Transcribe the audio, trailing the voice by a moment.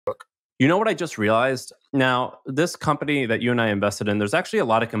You know what I just realized? Now, this company that you and I invested in, there's actually a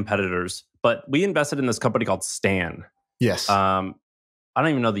lot of competitors, but we invested in this company called Stan. Yes. I don't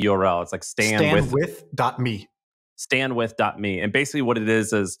even know the URL. It's like stanwith.me. Stanwith.me. And basically what it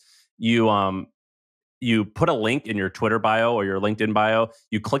is you put a link in your Twitter bio or your LinkedIn bio.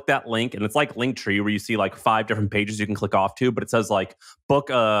 You click that link, and it's like Linktree, where you see like 5 different pages you can click off to, but it says like, book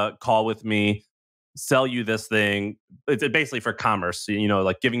a call with me, sell you this thing. It's basically for commerce,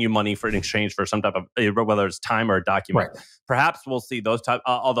 like giving you money for in exchange for some type of, whether it's time or a document. Right. Perhaps we'll see those type,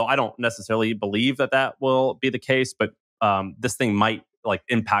 although I don't necessarily believe that will be the case, but this thing might like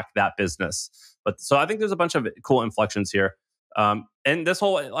impact that business. But so I think there's a bunch of cool inflections here. And this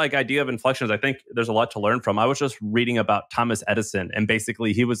whole like idea of inflections, I think there's a lot to learn from. I was just reading about Thomas Edison, and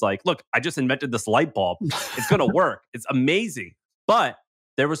basically he was like, look, I just invented this light bulb. It's going to work. It's amazing. But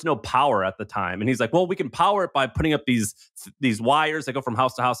there was no power at the time. And he's like, well, we can power it by putting up these wires that go from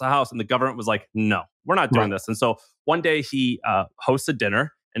house to house to house. And the government was like, no, we're not doing this. And so one day he hosts a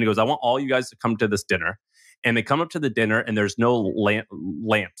dinner, and he goes, I want all you guys to come to this dinner. And they come up to the dinner, and there's no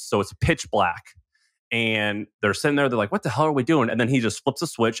lamps. So it's pitch black. And they're sitting there, they're like, what the hell are we doing? And then he just flips a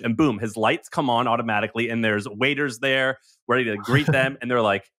switch, and boom, his lights come on automatically. And there's waiters there ready to greet them. And they're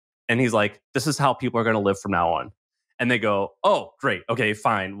like, and he's like, this is how people are going to live from now on. And they go, oh, great. Okay,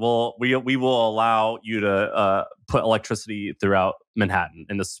 fine. Well, we will allow you to put electricity throughout Manhattan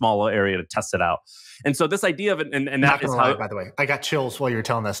in this small area to test it out. And so this idea of it, and that is how, by the way, I got chills while you were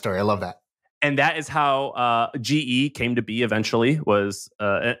telling that story. I love that. And that is how GE came to be eventually, was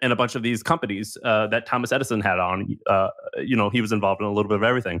and a bunch of these companies that Thomas Edison had on. He was involved in a little bit of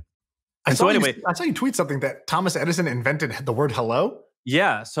everything. I saw you tweet something that Thomas Edison invented the word hello.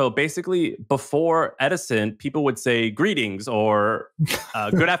 Yeah. So basically, before Edison, people would say greetings or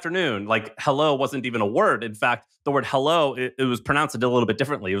good afternoon. Like hello wasn't even a word. In fact, the word hello, it was pronounced a little bit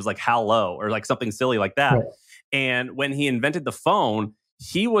differently. It was like hello or like something silly like that. Right. And when he invented the phone,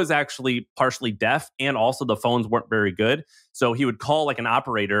 he was actually partially deaf, and also the phones weren't very good. So he would call like an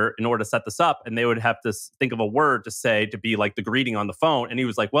operator in order to set this up, and they would have to think of a word to say to be like the greeting on the phone. And he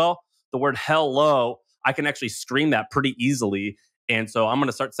was like, well, the word hello, I can actually scream that pretty easily. And so I'm going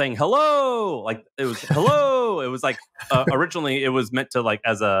to start saying hello. Like it was hello. It was like originally it was meant to like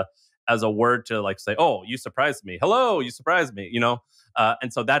as a word to like say, oh, you surprised me. Hello, you surprised me,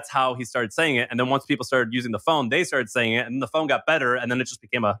 And so that's how he started saying it. And then once people started using the phone, they started saying it, and the phone got better. And then it just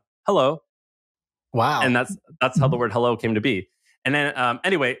became a hello. Wow. And that's how the word hello came to be. And then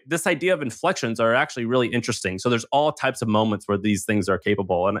anyway, this idea of inflections are actually really interesting. So there's all types of moments where these things are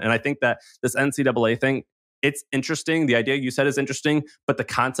capable. And I think that this NCAA thing, it's interesting. The idea you said is interesting, but the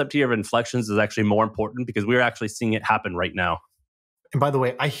concept here of inflections is actually more important because we're actually seeing it happen right now. And by the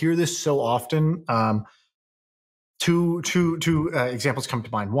way, I hear this so often. Two examples come to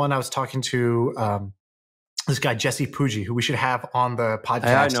mind. One, I was talking to this guy, Jesse Puggi, who we should have on the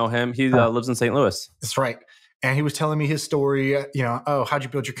podcast. I know him. He lives in St. Louis. That's right. And he was telling me his story, how'd you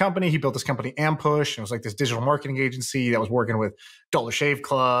build your company? He built this company, Ampush. It was like this digital marketing agency that was working with Dollar Shave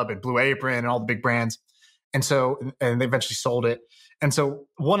Club and Blue Apron and all the big brands. And so, and they eventually sold it. And so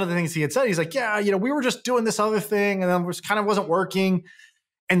one of the things he had said, he's like, yeah, we were just doing this other thing, and then it kind of wasn't working.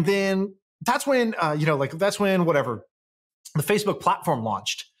 And then that's when, whatever, the Facebook platform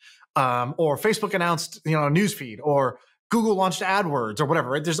launched, or Facebook announced, a news feed, or Google launched AdWords or whatever,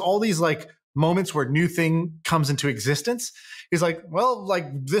 right? There's all these like moments where new thing comes into existence. He's like, well, like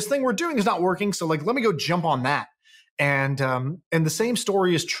this thing we're doing is not working. So like, let me go jump on that. And the same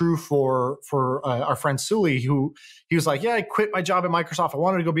story is true for our friend Sully, who he was like, yeah, I quit my job at Microsoft. I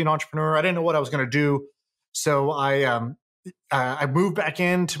wanted to go be an entrepreneur. I didn't know what I was going to do. So I moved back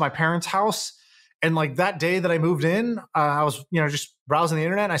into my parents' house. And like that day that I moved in, I was, just browsing the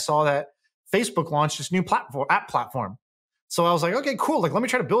internet, and I saw that Facebook launched this new app platform. So I was like, okay, cool. Like, let me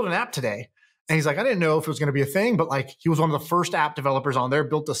try to build an app today. And he's like, I didn't know if it was going to be a thing, but like he was one of the first app developers on there,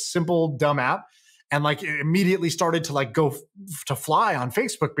 built a simple, dumb app. And like it immediately started to like go to fly on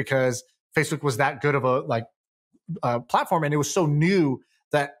Facebook because Facebook was that good of a platform. And it was so new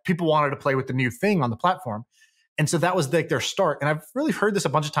that people wanted to play with the new thing on the platform. And so that was like their start. And I've really heard this a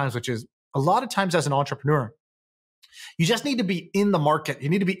bunch of times, which is a lot of times as an entrepreneur, you just need to be in the market. You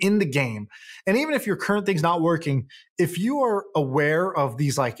need to be in the game. And even if your current thing's not working, if you are aware of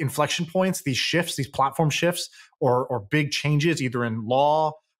these like inflection points, these shifts, these platform shifts, or big changes, either in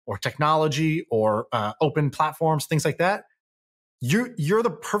law or technology or open platforms, things like that, you're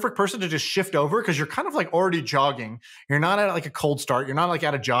the perfect person to just shift over because you're kind of like already jogging. You're not at like a cold start. You're not like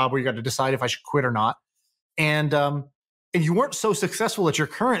at a job where you got to decide if I should quit or not. And you weren't so successful at your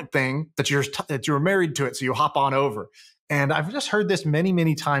current thing that you were married to it, so you hop on over. And I've just heard this many,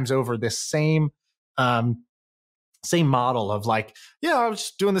 many times over, this same model of like, yeah, I was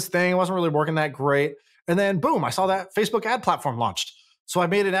just doing this thing. It wasn't really working that great. And then boom, I saw that Facebook ad platform launched. So I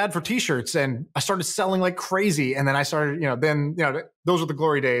made an ad for t-shirts and I started selling like crazy. And then I started, those are the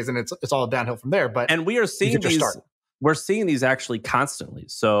glory days, and it's all downhill from there. But and we are seeing these actually constantly.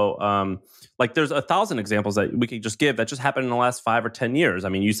 So like there's 1,000 examples that we could just give that just happened in the last 5 or 10 years. I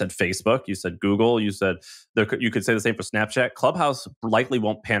mean, you said Facebook, you said Google, you could say the same for Snapchat. Clubhouse likely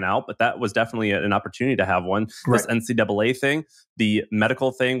won't pan out, but that was definitely an opportunity to have one. Right. This NCAA thing, the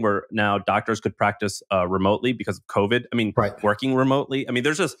medical thing where now doctors could practice remotely because of COVID. I mean, working remotely. I mean,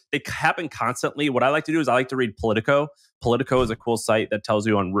 they happen constantly. What I like to do is I like to read Politico. Politico is a cool site that tells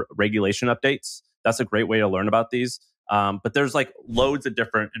you on regulation updates. That's a great way to learn about these. But there's like loads of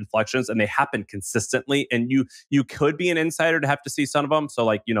different inflections, and they happen consistently. And you could be an insider to have to see some of them. So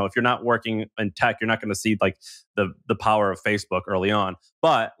like, if you're not working in tech, you're not going to see like the power of Facebook early on.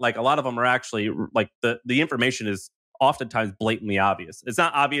 But like a lot of them are actually like the information is oftentimes blatantly obvious. It's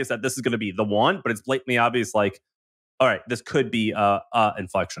not obvious that this is going to be the one, but it's blatantly obvious. Like, all right, this could be a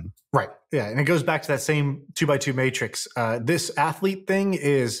inflection. Right. Yeah, and it goes back to that same 2x2 matrix. This athlete thing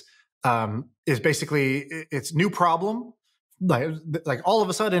is basically it's new problem. Like all of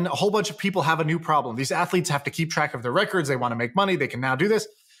a sudden, a whole bunch of people have a new problem. These athletes have to keep track of their records. They want to make money. They can now do this.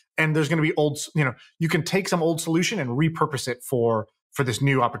 And there's going to be you can take some old solution and repurpose it for this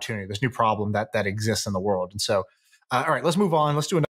new opportunity, this new problem that exists in the world. And so, all right, let's move on. Let's do another.